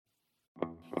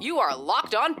You are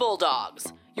Locked On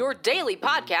Bulldogs, your daily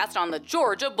podcast on the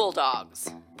Georgia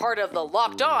Bulldogs. Part of the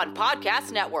Locked On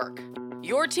Podcast Network.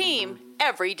 Your team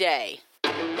every day.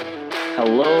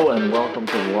 Hello and welcome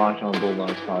to the Locked On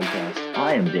Bulldogs podcast.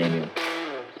 I am Daniel.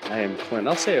 I am Clint.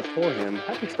 I'll say it for him.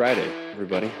 Happy Friday,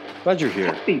 everybody. Glad you're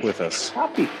here with us.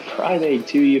 Happy Friday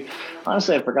to you.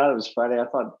 Honestly, I forgot it was Friday. I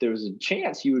thought there was a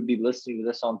chance you would be listening to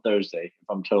this on Thursday, if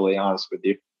I'm totally honest with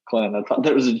you, Clint. I thought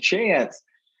there was a chance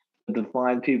to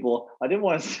find people. I didn't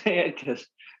want to say it because,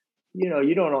 you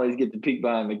don't always get to peek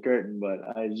behind the curtain, but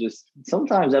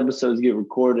sometimes episodes get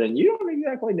recorded and you don't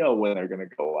exactly know when they're going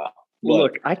to go out. But,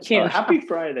 look, I can't. Happy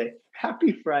Friday.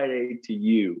 Happy Friday to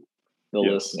you, the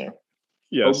listener.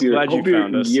 Yes, glad you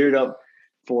found us. Geared up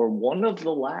for one of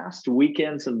the last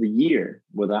weekends of the year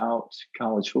without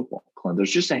college football. Clint,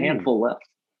 there's just a handful left.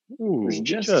 There's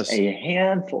just a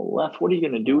handful left. What are you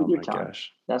going to do with your time? Gosh.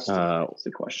 That's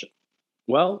the question.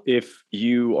 Well, if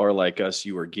you are like us,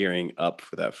 you are gearing up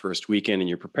for that first weekend and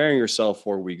you're preparing yourself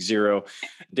for week 0.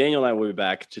 Daniel and I will be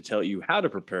back to tell you how to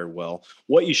prepare well,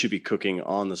 what you should be cooking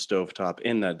on the stovetop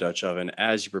in that Dutch oven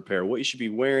as you prepare, what you should be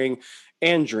wearing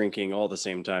and drinking all at the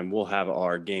same time. We'll have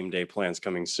our game day plans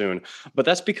coming soon, but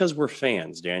that's because we're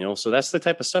fans, Daniel. So that's the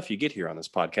type of stuff you get here on this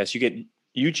podcast. You get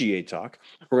UGA talk.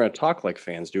 We're going to talk like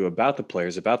fans do about the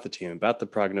players, about the team, about the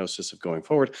prognosis of going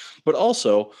forward, but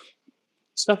also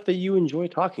stuff that you enjoy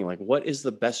talking, like what is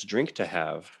the best drink to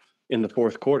have in the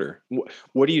fourth quarter?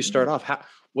 What do you start off?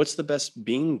 What's the best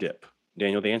bean dip?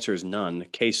 Daniel, the answer is none.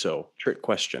 Queso. Trick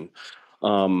question.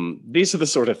 These are the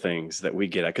sort of things that we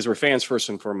get at because we're fans first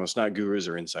and foremost, not gurus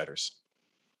or insiders.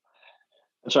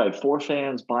 That's right. For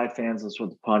fans, by fans. That's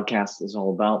what the podcast is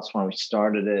all about. That's why we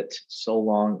started it so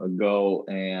long ago.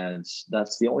 And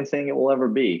that's the only thing it will ever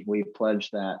be. We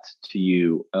pledge that to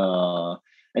you.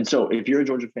 And so if you're a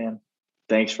Georgia fan,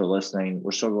 thanks for listening.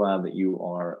 We're so glad that you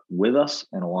are with us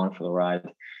and along for the ride,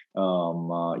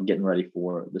 getting ready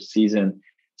for the season.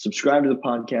 Subscribe to the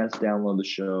podcast, download the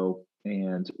show,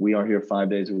 and we are here 5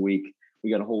 days a week. We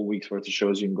got a whole week's worth of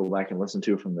shows you can go back and listen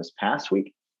to from this past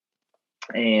week.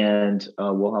 And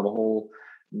we'll have a whole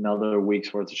another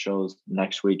week's worth of shows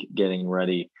next week, getting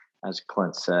ready, as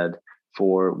Clint said,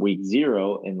 for week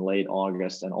 0 in late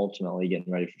August and ultimately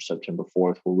getting ready for September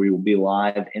 4th, where we will be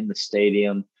live in the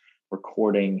stadium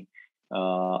recording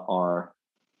our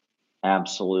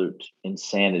absolute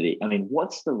insanity. I mean,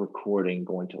 what's the recording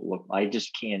going to look like? I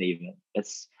just can't even.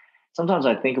 Sometimes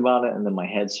I think about it and then my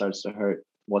head starts to hurt.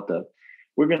 We're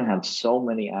going to have so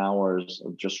many hours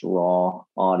of just raw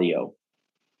audio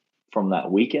from that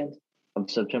weekend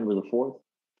of September the 4th.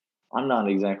 I'm not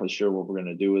exactly sure what we're going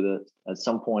to do with it. At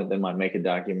some point, they might make a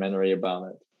documentary about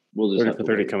it. We'll just 30 for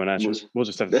 30 coming at you. We'll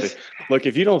just have to see. Look,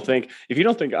 if you don't think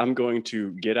I'm going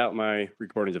to get out my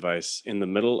recording device in the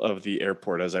middle of the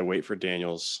airport as I wait for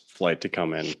Daniel's flight to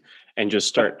come in and just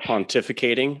start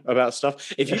pontificating about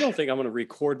stuff, if you don't think I'm going to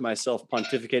record myself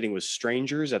pontificating with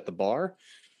strangers at the bar,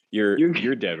 you're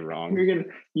dead wrong.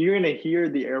 You're gonna hear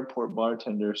the airport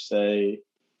bartender say,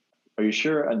 "Are you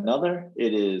sure another?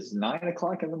 It is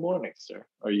 9:00 in the morning, sir.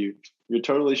 You're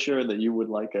totally sure that you would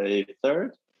like a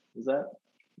third? Is that?"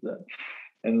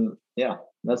 And yeah,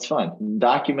 that's fine.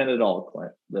 Document it all,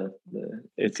 Clint.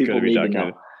 It's going to be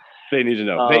documented. They need to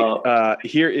know.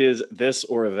 Here is this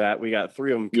or that. We got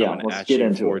 3 of them coming at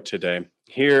you for today.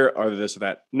 Here are this or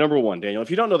that. Number 1, Daniel, if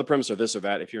you don't know the premise of this or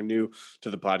that, if you're new to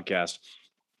the podcast,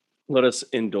 let us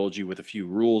indulge you with a few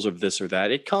rules of this or that.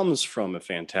 It comes from a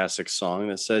fantastic song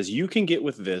that says you can get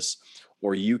with this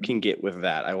or you can get with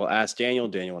that. I will ask Daniel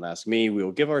will ask me. We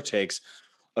will give our takes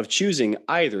of choosing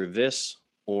either this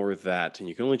or that, and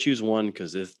you can only choose one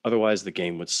because otherwise the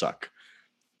game would suck.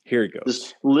 Here it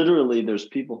goes. There's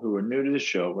people who are new to the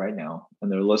show right now and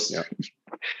they're listening.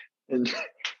 Yep. And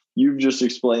you've just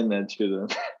explained that to them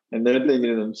and they're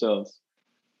thinking to themselves,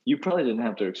 you probably didn't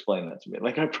have to explain that to me.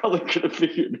 Like I probably could have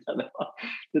figured that out.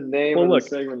 The name of the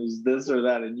segment is this or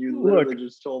that, and you literally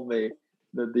just told me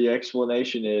that the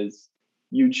explanation is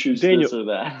you choose Daniel, this or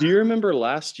that. Do you remember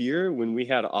last year when we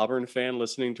had Auburn fan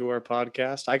listening to our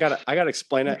podcast? I gotta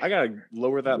explain it. I gotta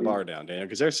lower that bar down, Daniel,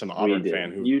 because there's some Auburn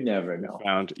fan who you never know.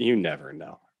 You never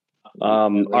know. All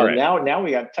right. Now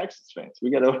we got Texas fans.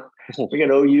 We got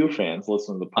OU fans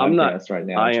listening to the podcast right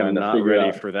now. I am not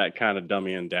ready for that kind of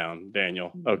dummying down,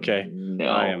 Daniel. Okay. No.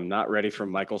 I am not ready for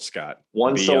Michael Scott.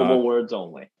 One syllable words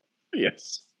only.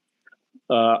 Yes.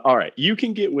 All right. You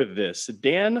can get with this.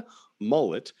 Dan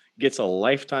Mullet gets a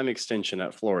lifetime extension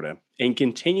at Florida and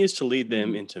continues to lead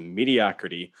them into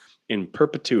mediocrity in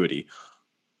perpetuity.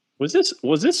 Was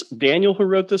this Daniel who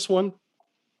wrote this one?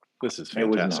 This is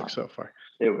fantastic so far.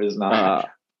 It was not.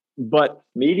 But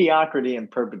Mediocrity in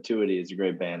Perpetuity is a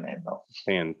great band name, though.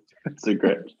 and It's a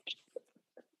great.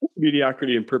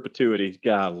 Mediocrity in Perpetuity.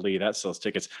 Golly, that sells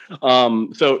tickets.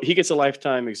 So he gets a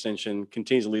lifetime extension,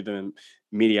 continues to lead them in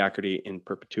mediocrity in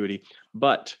perpetuity.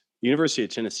 But University of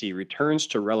Tennessee returns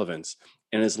to relevance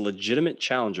and is a legitimate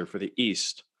challenger for the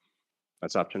East.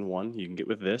 That's option one. You can get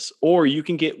with this, or you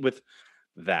can get with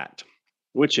that,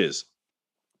 which is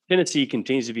Tennessee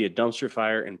continues to be a dumpster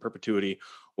fire in perpetuity,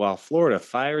 while Florida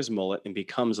fires mullet and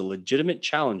becomes a legitimate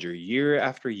challenger year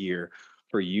after year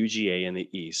for UGA in the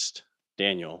East.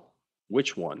 Daniel,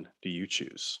 which one do you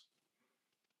choose?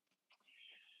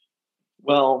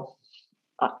 Well,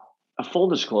 a full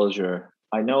disclosure,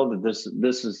 I know that this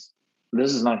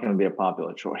is not going to be a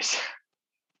popular choice.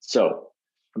 So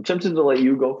I'm tempted to let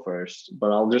you go first,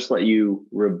 but I'll just let you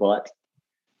rebut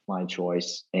my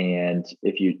choice, and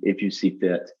if you see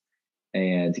fit,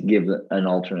 and give an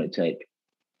alternate take.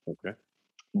 Okay.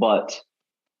 But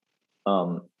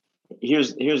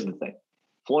here's the thing.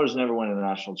 Florida's never won a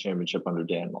national championship under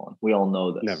Dan Mullen. We all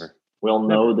know this. Never. We all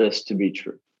know this to be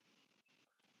true.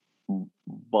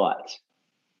 But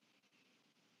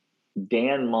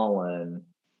Dan Mullen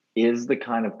is the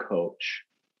kind of coach.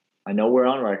 I know we're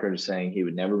on record as saying he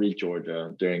would never beat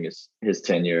Georgia during his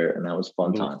tenure, and that was a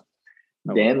fun time.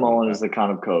 Dan Mullen is the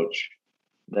kind of coach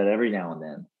that every now and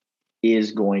then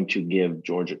is going to give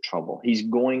Georgia trouble. He's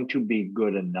going to be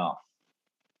good enough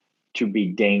to be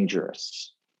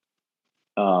dangerous.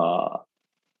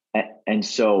 And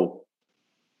so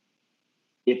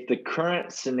if the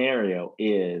current scenario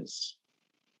is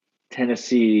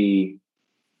Tennessee,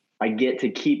 I get to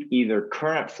keep either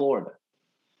current Florida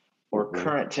or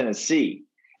current Tennessee,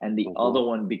 and the other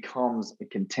one becomes a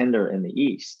contender in the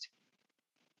East,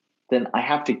 then I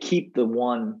have to keep the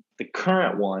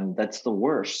current one that's the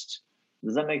worst.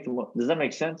 Does that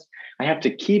make sense? I have to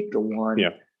keep the one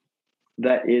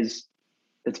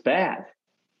that's bad.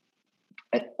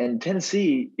 And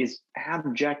Tennessee is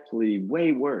abjectly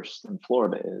way worse than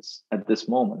Florida is at this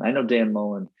moment. I know Dan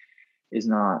Mullen is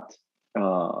not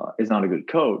a good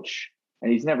coach,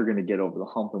 and he's never going to get over the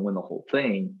hump and win the whole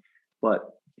thing, but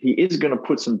he is going to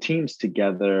put some teams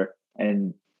together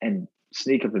and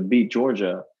sneak up and beat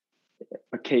Georgia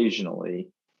occasionally.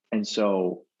 And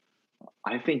so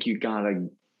I think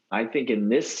in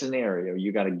this scenario,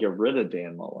 you got to get rid of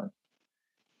Dan Mullen,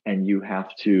 and you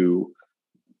have to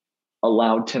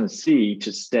allow Tennessee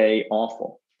to stay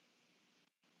awful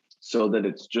so that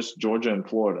it's just Georgia and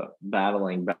Florida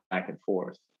battling back and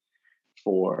forth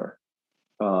for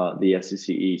the SEC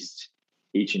East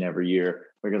each and every year.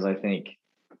 Because I think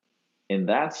in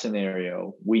that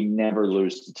scenario, we never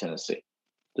lose to Tennessee.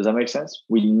 Does that make sense?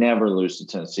 We never lose to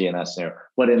Tennessee in that scenario.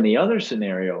 But in the other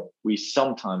scenario, we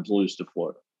sometimes lose to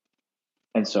Florida.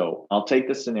 And so I'll take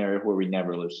the scenario where we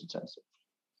never lose to Tennessee.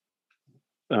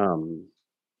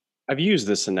 I've used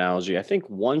this analogy, I think,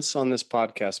 once on this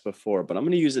podcast before, but I'm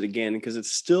going to use it again because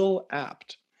it's still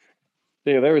apt.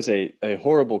 There was a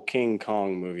horrible King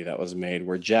Kong movie that was made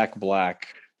where Jack Black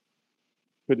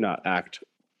could not act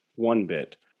one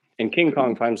bit. And King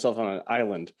Kong finds himself on an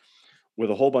island with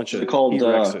a whole bunch of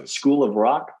T-Rexes. School of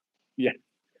Rock? Yeah.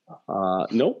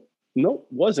 Nope,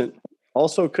 wasn't.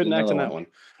 Also couldn't act in that one.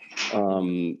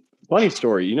 Funny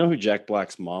story. You know who Jack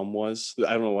Black's mom was?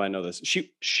 I don't know why I know this.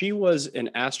 She was an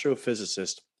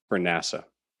astrophysicist for NASA.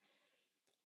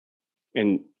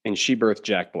 And she birthed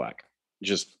Jack Black.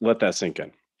 Just let that sink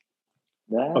in.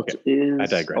 That is I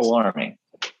digress. Alarming.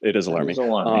 It is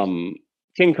alarming.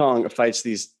 King Kong fights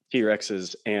these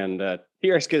T-Rexes, and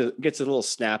T-Rex gets a little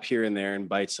snap here and there and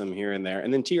bites him here and there.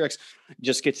 And then T-Rex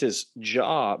just gets his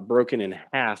jaw broken in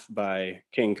half by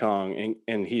King Kong,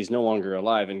 and he's no longer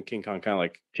alive. And King Kong kind of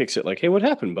like kicks it like, "Hey, what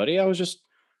happened, buddy? I was just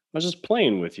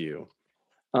playing with you."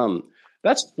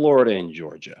 That's Florida and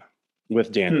Georgia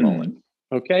with Dan Mullen.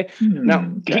 Okay. Now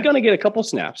he's gonna get a couple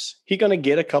snaps. He's gonna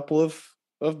get a couple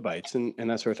of bites and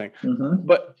that sort of thing.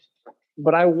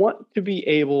 But I want to be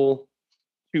able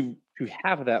to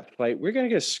have that fight. We're gonna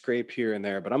get a scrape here and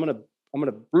there, but I'm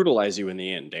gonna brutalize you in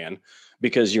the end, Dan,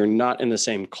 because you're not in the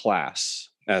same class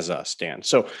as us, Dan.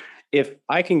 So if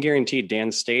I can guarantee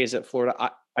Dan stays at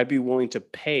Florida, I'd be willing to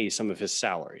pay some of his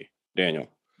salary, Daniel.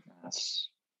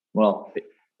 Well,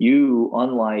 you,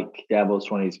 unlike Dabo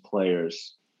Swinney's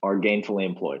players, are gainfully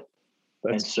employed.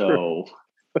 That's and so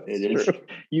true.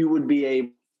 You would be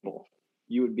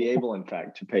able, in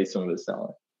fact, to pay some of his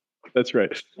salary. That's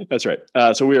right.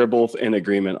 So we are both in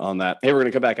agreement on that. Hey, we're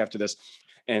going to come back after this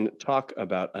and talk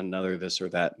about another this or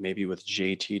that, maybe with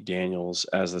JT Daniels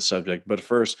as the subject. But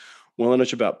first, we'll know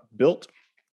about Built.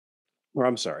 Or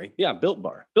I'm sorry. Yeah, Built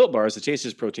Bar. Built Bar is the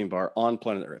tastiest protein bar on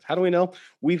planet Earth. How do we know?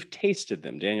 We've tasted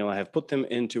them. Daniel and I have put them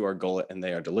into our gullet, and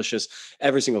they are delicious.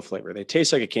 Every single flavor. They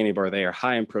taste like a candy bar. They are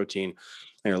high in protein.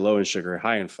 They are low in sugar,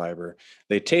 high in fiber.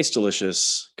 They taste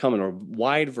delicious, come in a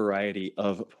wide variety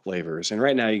of flavors. And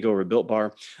right now, you go over to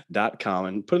BuiltBar.com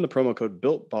and put in the promo code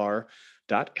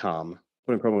BuiltBar.com.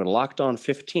 Put in promo code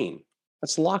LockedOn15.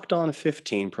 That's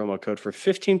LockedOn15 promo code for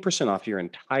 15% off your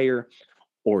entire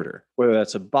order, whether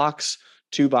that's a box,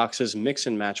 2 boxes, mix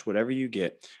and match, whatever you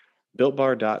get.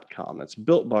 BuiltBar.com. That's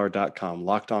BuiltBar.com.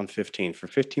 LockedOn15 for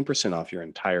 15% off your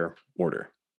entire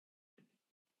order.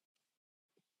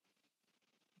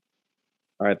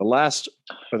 All right,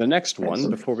 the next one,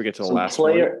 before we get to the last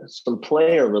one. Some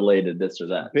player related this or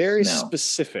that. Very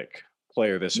specific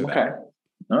player this or that. Okay.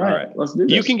 All right. Let's do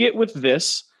this. You can get with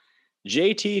this.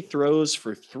 JT throws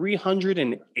for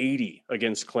 380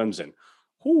 against Clemson.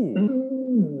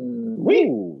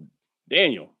 Ooh,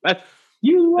 Daniel, that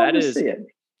is it.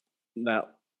 Now,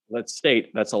 let's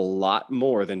state that's a lot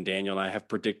more than Daniel and I have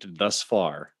predicted thus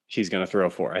far he's going to throw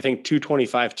for. I think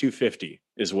 225, 250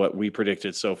 is what we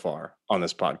predicted so far on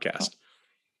this podcast.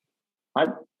 I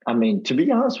mean, to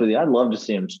be honest with you, I'd love to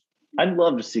see him. I'd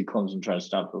love to see Clemson try to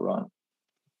stop the run.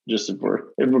 Just if we're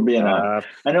being honest.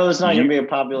 I know it's not going to be a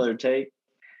popular take,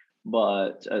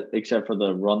 but except for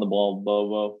the run the ball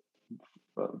Bobo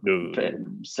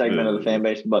segment of the fan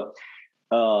base, but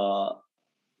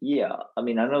yeah, I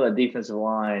mean, I know that defensive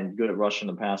line good at rushing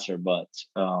the passer, but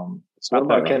what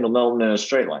about Kendall Milton in a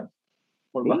straight line?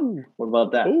 What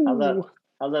about that?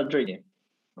 How's that treat you?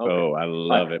 Okay. Oh, I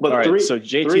love it. All right, so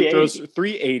JT throws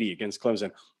 380 against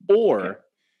Clemson, or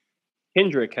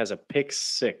Kendrick has a pick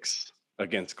 6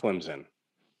 against Clemson.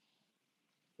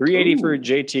 380 for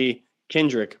JT.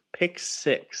 Kendrick pick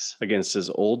 6 against his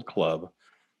old club.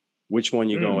 Which one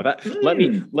you going with? That? Let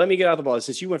me get out the ball.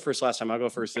 Since you went first last time, I'll go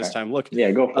first this time. Look,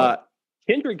 go for it.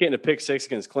 Kendrick getting a pick 6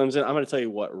 against Clemson. I'm going to tell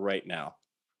you what right now.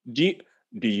 Do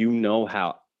you know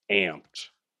how amped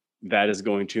that is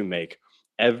going to make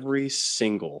every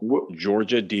single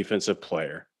Georgia defensive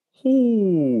player?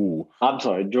 Ooh. I'm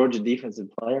sorry, Georgia defensive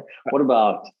player. What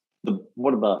about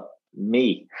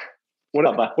me? What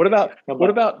about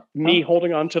me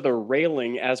holding on to the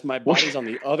railing as my body's on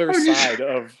the other side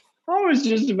of? I was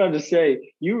just about to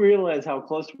say, you realize how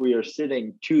close we are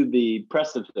sitting to the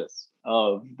precipice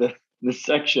of the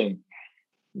section.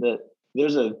 That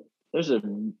there's a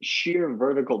sheer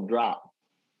vertical drop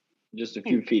just a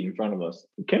few feet in front of us.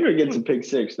 Kendrick gets a pick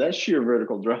 6. That sheer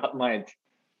vertical drop might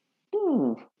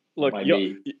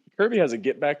be. Kirby has a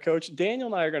get back coach. Daniel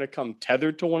and I are going to come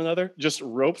tethered to one another, just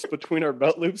ropes between our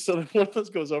belt loops so that one of us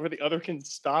goes over, the other can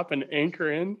stop and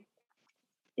anchor in.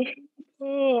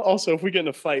 Also, if we get in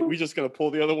a fight, we're just going to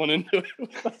pull the other one into it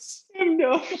with us.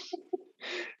 No.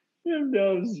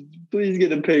 Please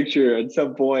get a picture at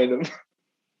some point of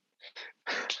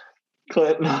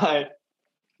Clint and I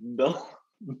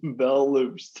bell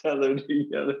loops tethered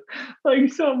together.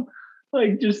 Like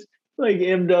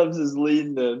M-Dubs is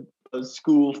leading a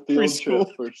school field trip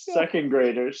for second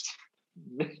graders.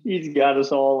 He's got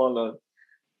us all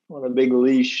on a big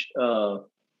leash.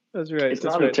 That's right. It's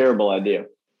not a terrible idea.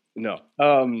 No.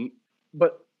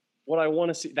 But what I want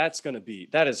to see,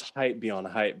 that is hype beyond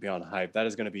hype beyond hype. That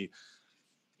is going to be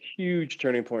huge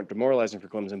turning point, demoralizing for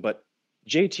Clemson. But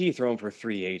JT throwing for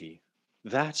 380.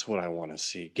 That's what I want to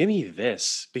see. Give me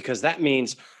this, because that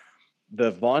means the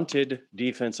vaunted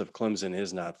defense of Clemson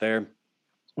is not there.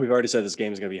 We've already said this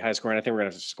game is going to be high scoring. I think we're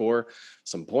going to have to score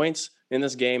some points in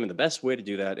this game. And the best way to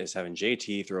do that is having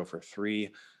JT throw for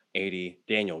 380.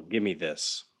 Daniel, give me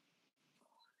this.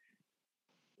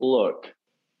 Look,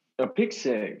 a pick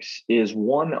 6 is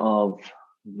one of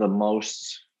the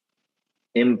most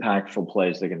impactful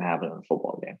plays that can happen in a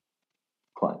football game.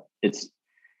 Clint, it's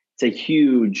a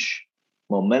huge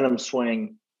momentum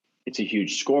swing. It's a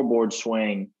huge scoreboard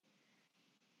swing.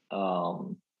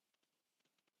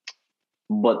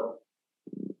 But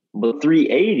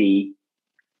 380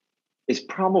 is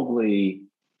probably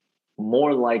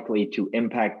more likely to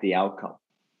impact the outcome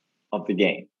of the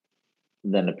game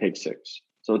than a pick 6.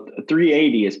 So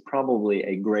 380 is probably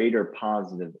a greater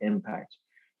positive impact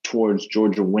towards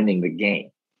Georgia winning the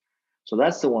game. So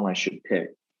that's the one I should pick.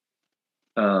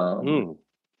 He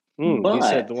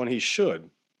said the one he should.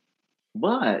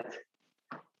 But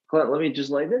Clint, let me just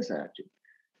lay this at you.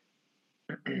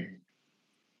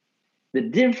 The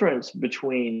difference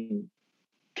between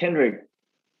Darian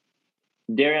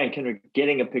Kendrick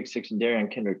getting a pick 6 and Darian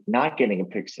Kendrick not getting a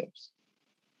pick 6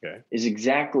 is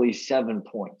exactly 7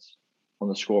 points on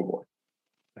the scoreboard.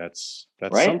 That's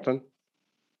right? something.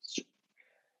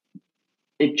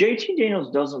 if JT Daniels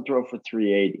doesn't throw for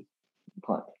 380,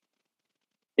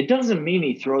 it doesn't mean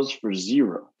he throws for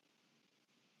 0,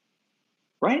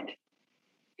 right?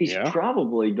 He's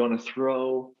probably going to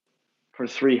throw for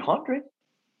 300.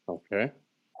 Okay.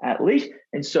 At least.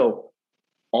 And so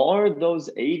are those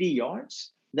 80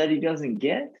 yards that he doesn't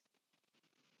get,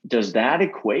 does that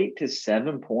equate to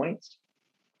 7 points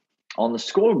on the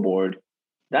scoreboard?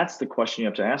 That's the question you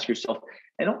have to ask yourself.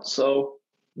 And also,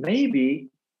 maybe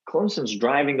Clemson's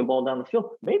driving the ball down the field.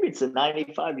 Maybe it's a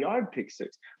 95-yard pick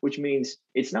six, which means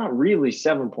it's not really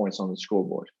 7 points on the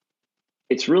scoreboard.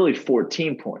 It's really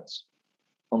 14 points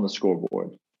on the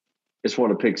scoreboard. It's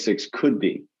what a pick six could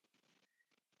be.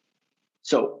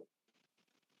 So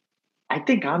I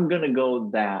think I'm going to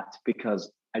go that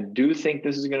because I do think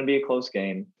this is going to be a close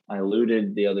game. I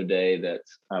alluded the other day that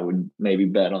I would maybe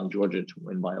bet on Georgia to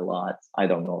win by a lot. I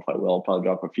don't know if I will. I'll probably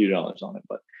drop a few dollars on it,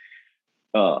 but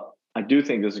I do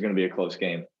think this is going to be a close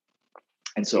game.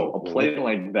 And so a play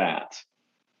like that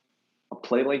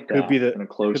could be in a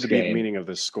close game, the meaning of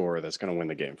the score that's going to win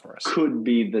the game for us. Could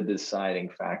be the deciding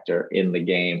factor in the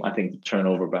game. I think the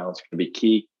turnover battle is going to be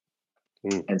key.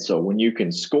 And so when you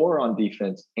can score on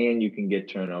defense and you can get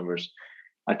turnovers,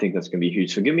 I think that's going to be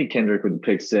huge. So give me Kendrick with the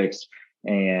pick six.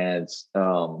 And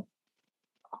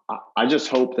I just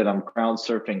hope that I'm crowd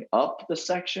surfing up the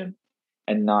section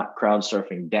and not crowd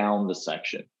surfing down the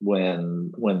section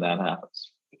when that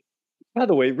happens. By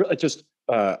the way,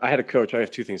 I had a coach. I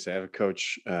have two things to say. I have a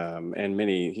coach, and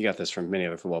he got this from many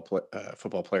other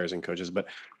football players and coaches. But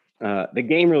the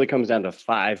game really comes down to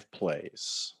 5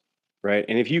 plays, right?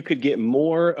 And if you could get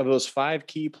more of those 5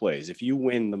 key plays, if you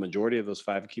win the majority of those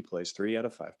 5 key plays, 3 out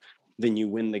of 5, then you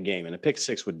win the game. And a pick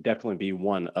six would definitely be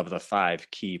one of the 5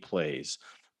 key plays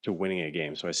to winning a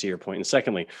game. So I see your point. And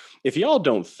secondly, if y'all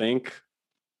don't think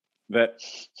that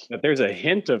there's a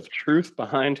hint of truth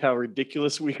behind how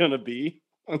ridiculous we're going to be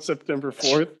on September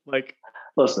 4th, like,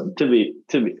 listen,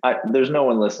 there's no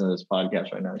one listening to this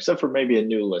podcast right now, except for maybe a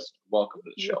new listener. Welcome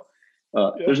to the show.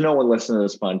 There's no one listening to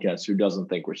this podcast who doesn't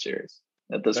think we're serious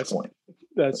at this point.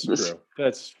 That's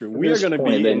true. We are going to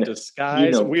be in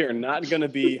disguise. We are not going to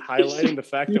be highlighting the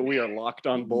fact that we are Locked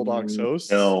On Bulldogs hosts.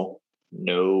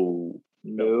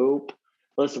 Nope.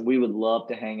 Listen, we would love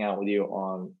to hang out with you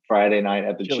on Friday night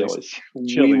at the Chili's.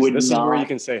 This is where you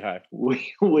can say hi.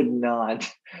 We would not.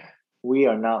 We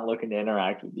are not looking to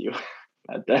interact with you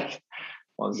at that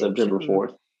on September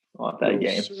 4th on that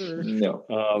game. Sir. No.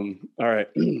 All right.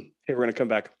 Hey, we're going to come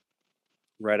back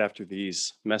right after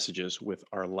these messages with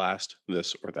our last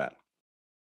this or that.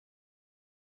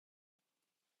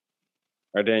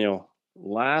 All right, Daniel,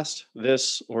 last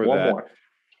this or One that. more.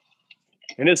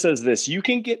 And it says this: you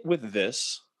can get with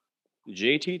this.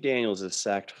 JT Daniels is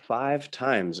sacked 5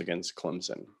 times against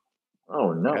Clemson.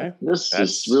 Oh, no. Okay. This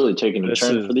is really taking a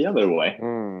turn for the other way.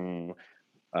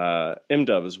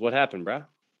 M-Dubs, what happened, bro?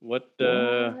 What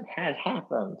had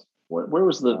happened? Where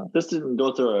was this didn't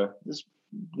go through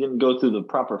the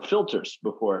proper filters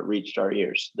before it reached our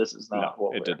ears. This is not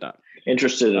what it did not.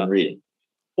 Interested in reading.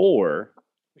 Or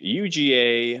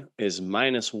UGA is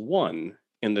 -1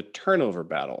 in the turnover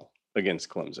battle against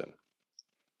Clemson.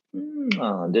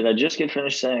 Did I just get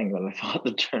finished saying that I thought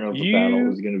the turnover battle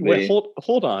was going to be? Wait,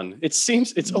 hold on. It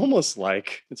seems it's almost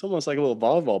like a little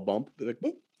volleyball bump. Like,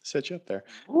 boop, set you up there.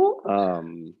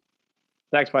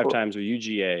 Sacked 5 times with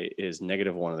UGA is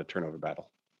 -1 in the turnover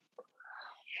battle.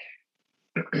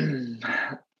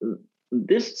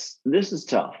 This is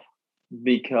tough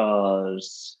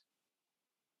because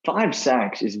 5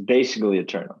 sacks is basically a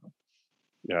turnover.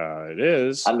 Yeah, it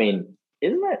is. I mean,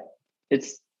 isn't it?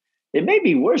 It may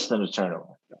be worse than a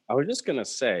turnover. I was just gonna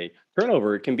say,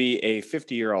 turnover can be a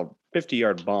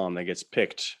 50-yard bomb that gets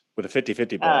picked with a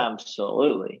 50-50 ball.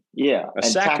 Absolutely, yeah. A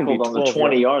sack can be on the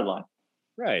 20-yard line.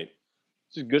 Right.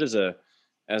 It's as good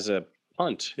as a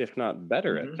punt, if not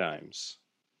better at times.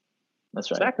 That's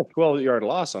right. Sack a 12-yard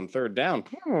loss on 3rd down,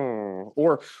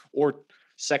 or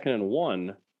 2nd and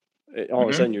 1. All of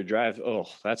a sudden, your drive. Oh,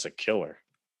 that's a killer.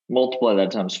 Multiply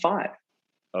that times 5,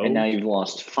 and now you've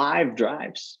lost 5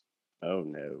 drives. Oh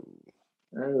no.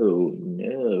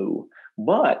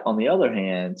 But on the other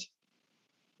hand,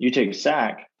 you take a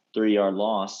sack, 3-yard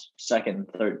loss, 2nd and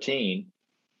 13,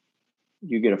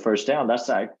 you get a first down. That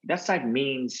sack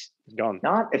means gone.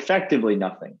 Not effectively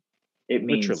nothing. It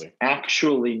means literally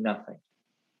actually nothing.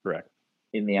 Correct.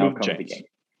 In the outcome of the game.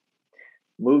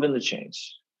 Moving the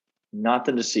chains.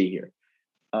 Nothing to see here.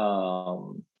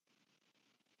 So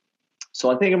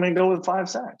I think I'm going to go with 5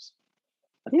 sacks.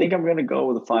 I think I'm going to go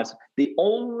with a 5. The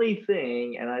only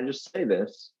thing, and I just say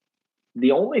this, the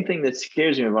only thing that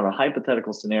scares me about a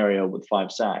hypothetical scenario with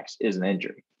 5 sacks is an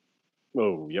injury.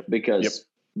 Oh, yep. Because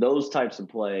those types of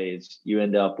plays you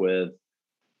end up with,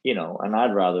 and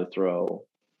I'd rather throw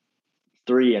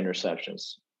 3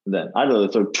 interceptions I'd rather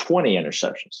throw 20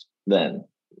 interceptions than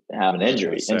have an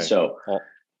injury. And so,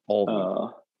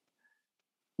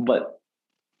 but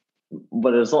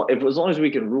as long as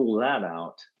we can rule that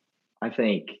out, I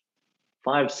think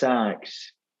 5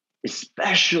 sacks,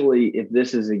 especially if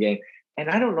this is a game, and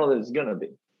I don't know that it's going to be.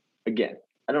 Again,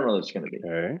 I don't know that it's going to be.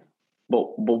 Okay.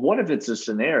 But what if it's a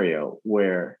scenario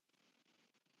where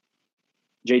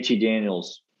JT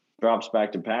Daniels drops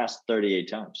back to pass 38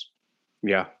 times?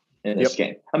 Yeah. In this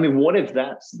game. I mean, what if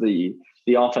that's the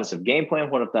offensive game plan?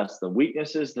 What if that's the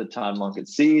weaknesses that Todd Lunkett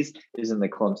sees is in the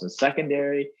Clemson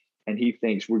secondary, and he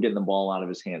thinks we're getting the ball out of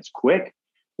his hands quick?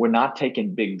 We're not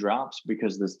taking big drops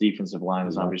because this defensive line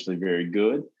is obviously very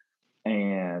good,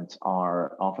 and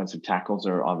our offensive tackles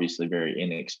are obviously very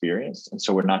inexperienced, and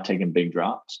so we're not taking big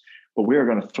drops. But we are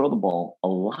going to throw the ball a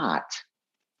lot.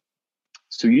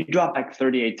 So you drop back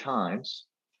 38 times,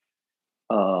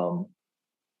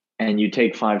 and you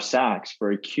take 5 sacks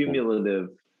for a cumulative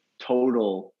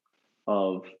total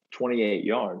of 28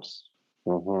 yards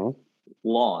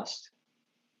lost.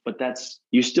 But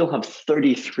you still have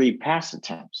 33 pass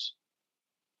attempts,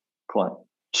 Clint,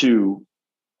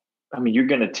 you're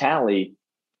going to tally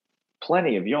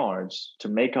plenty of yards to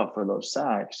make up for those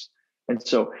sacks. And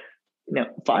so,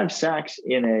 5 sacks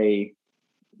in a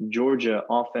Georgia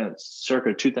offense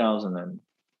circa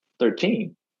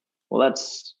 2013, well,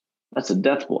 that's a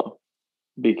death blow,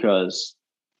 because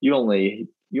you only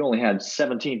had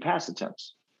 17 pass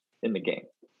attempts in the game,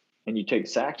 and you take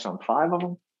sacks on 5 of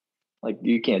them. Like,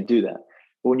 you can't do that.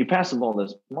 But when you pass the ball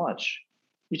this much,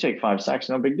 you take 5 sacks,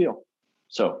 no big deal.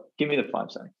 So give me the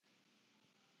 5 sacks.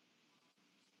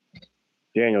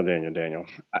 Daniel.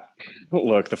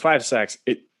 Look, the 5 sacks,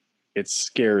 it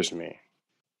scares me.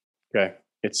 Okay.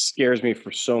 It scares me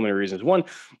for so many reasons. One,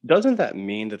 doesn't that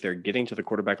mean that they're getting to the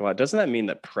quarterback a lot? Doesn't that mean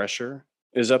that pressure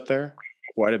is up there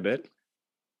quite a bit?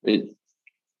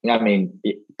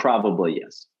 Probably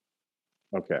yes.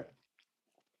 Okay.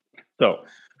 So,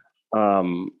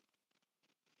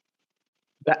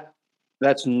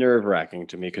 that's nerve-wracking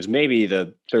to me, because maybe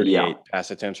the 38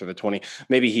 pass attempts or the 20,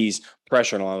 maybe he's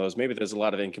pressuring a lot of those. Maybe there's a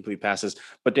lot of incomplete passes.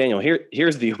 But Daniel,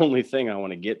 here's the only thing I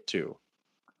want to get to.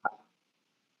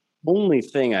 Only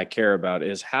thing I care about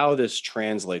is how this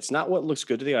translates, not what looks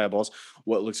good to the eyeballs,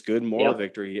 what looks good, moral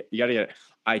victory, yada, yada.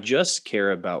 I just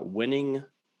care about winning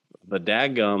the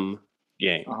daggum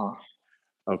game.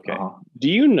 Okay. Do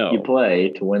you know? You play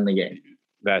to win the game.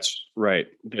 That's right.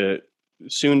 The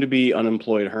soon-to-be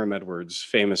unemployed Herm Edwards,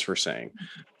 famous for saying.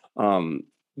 Do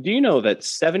you know that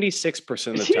 76%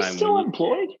 of the time... Is he still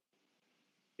employed?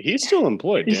 He's still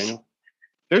employed, Daniel.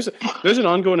 There's an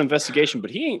ongoing investigation, but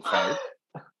he ain't fired.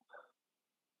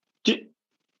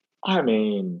 I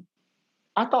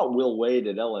thought Will Wade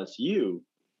at LSU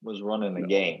was running the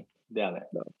game down there.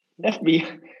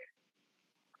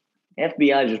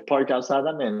 FBI just parked outside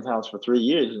that man's house for 3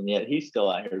 years, and yet he's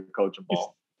still out here coaching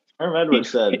ball. Herm Edwards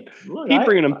said, "He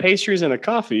bringing them pastries and a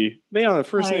coffee. They on a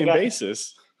first name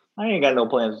basis. I ain't got no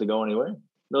plans to go anywhere.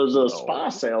 Those spa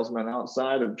salesmen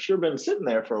outside have sure been sitting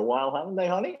there for a while, haven't they,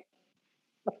 honey?"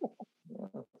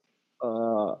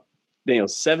 Daniel,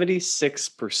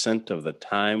 76% of the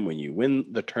time when you win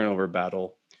the turnover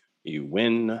battle, you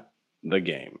win the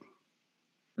game.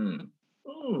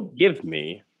 Give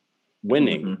me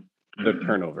winning the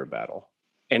turnover battle.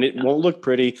 And it won't look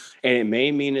pretty, and it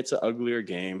may mean it's an uglier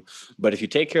game, but if you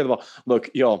take care of the ball, look,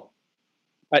 y'all,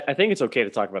 I think it's okay to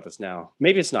talk about this now.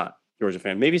 Maybe it's not, Georgia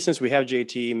fan. Maybe since we have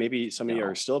JT, maybe some of you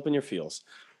are still up in your feels.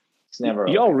 It's never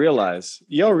y'all realize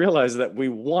that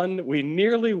we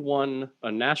nearly won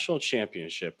a national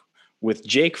championship with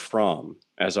Jake Fromm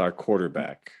as our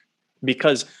quarterback,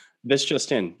 because this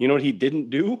just in. You know what he didn't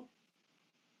do?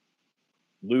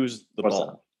 Lose the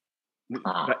ball.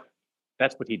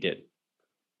 That's what he did.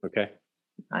 Okay.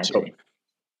 So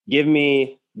give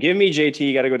me JT.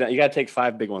 You got to go down. You got to take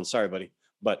 5 big ones. Sorry, buddy,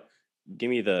 but give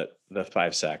me the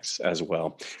 5 sacks as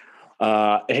well.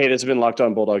 Hey, this has been Locked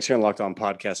On Bulldogs here on Locked On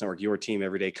Podcast Network, your team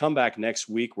every day. Come back next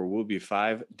week where we'll be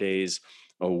 5 days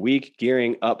a week,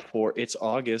 gearing up for it's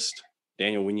August.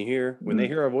 Daniel, when they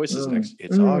hear our voices next,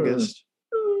 it's August.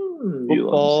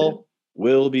 Football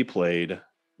will be played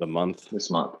this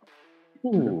month.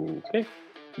 Ooh, okay.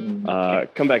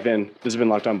 Come back then. This has been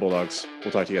Locked On Bulldogs.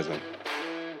 We'll talk to you guys then.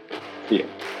 See ya.